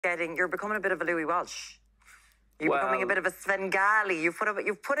you're becoming a bit of a Louis Walsh. You're becoming a bit of a Svengali. You've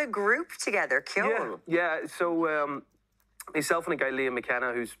put a group together, Ceol. Yeah. So myself and a guy, Liam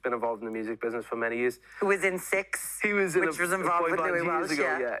McKenna, who's been involved in the music business for many years. Who was in Six. He was in which was involved with Louis Walsh.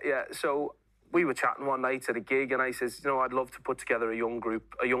 Yeah. So we were chatting one night at a gig, and I says, I'd love to put together a young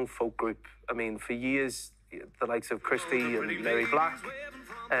group, a young folk group. I mean, for years, the likes of Christy and Mary Black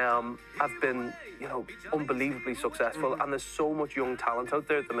have been, unbelievably successful, and there's so much young talent out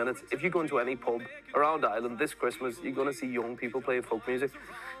there at the minute. If you go into any pub around Ireland this Christmas, you're going to see young people playing folk music.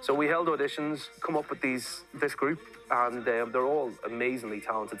 So we held auditions, come up with this group, and they're all amazingly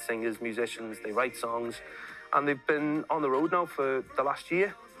talented singers, musicians. They write songs, and they've been on the road now for the last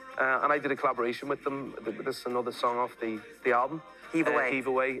year. And I did a collaboration with them. This is another song off the album, Heave Away. Heave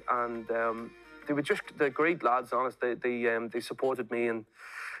Away, and they're great lads. Honest, they supported me in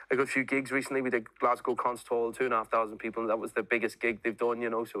a good few gigs recently. We did Glasgow Concert Hall, 2,500 people, and that was the biggest gig they've done.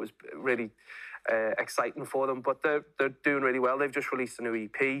 So it was really exciting for them. But they're doing really well. They've just released a new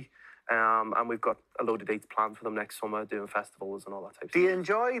EP. And we've got a load of dates planned for them next summer, doing festivals and all that type of stuff. Do you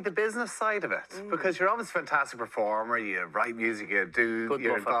enjoy the business side of it? Because you're obviously a fantastic performer, you write music, you're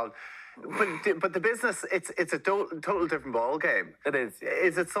involved. But the business, it's a total different ball game. It is. Yeah.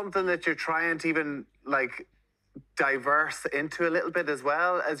 Is it something that you're trying to even, diverse into a little bit as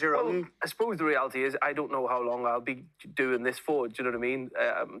well as your own? I suppose the reality is I don't know how long I'll be doing this for, do you know what I mean?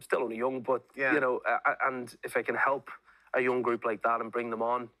 I'm still only young, but, and if I can help a young group like that and bring them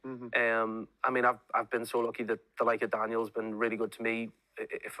on. I mean, I've been so lucky that the like of Daniel's been really good to me.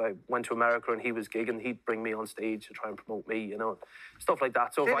 If I went to America and he was gigging, he'd bring me on stage to try and promote me, stuff like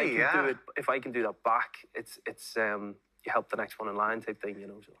that. So if I can do that back, it's you help the next one in line type thing,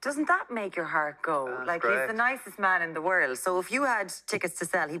 So. Doesn't that make your heart go? Great. He's the nicest man in the world. So if you had tickets to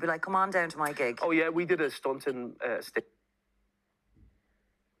sell, he'd be like, come on down to my gig. Oh yeah, we did a stunt in